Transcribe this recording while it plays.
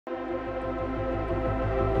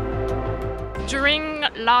During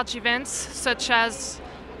large events such as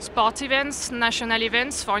sport events, national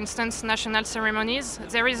events, for instance national ceremonies,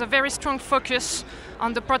 there is a very strong focus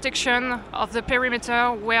on the protection of the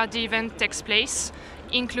perimeter where the event takes place,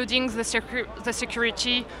 including the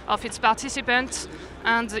security of its participants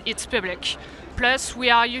and its public. Plus, we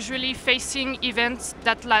are usually facing events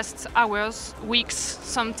that last hours, weeks,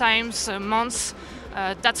 sometimes months.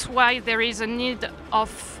 That's why there is a need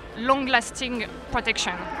of long-lasting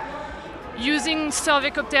protection. Using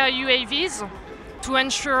Darricau UAVs to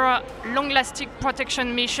ensure long-lasting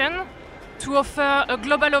protection mission, to offer a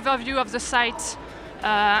global overview of the site,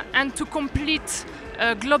 and to complete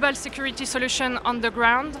a global security solution on the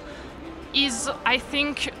ground is, I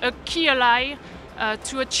think, a key ally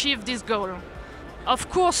to achieve this goal. Of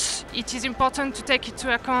course, it is important to take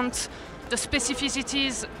into account the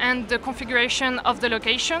specificities and the configuration of the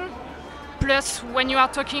location. Plus, when you are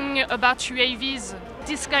talking about UAVs,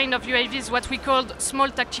 this kind of UAVs, what we call small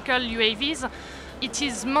tactical UAVs, it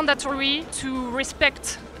is mandatory to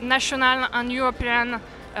respect national and European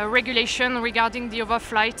regulation regarding the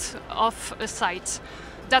overflight of a site.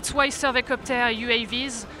 That's why Copter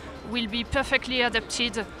UAVs will be perfectly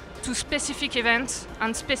adapted to specific events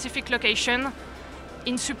and specific location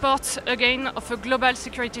in support, again, of a global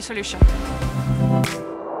security solution.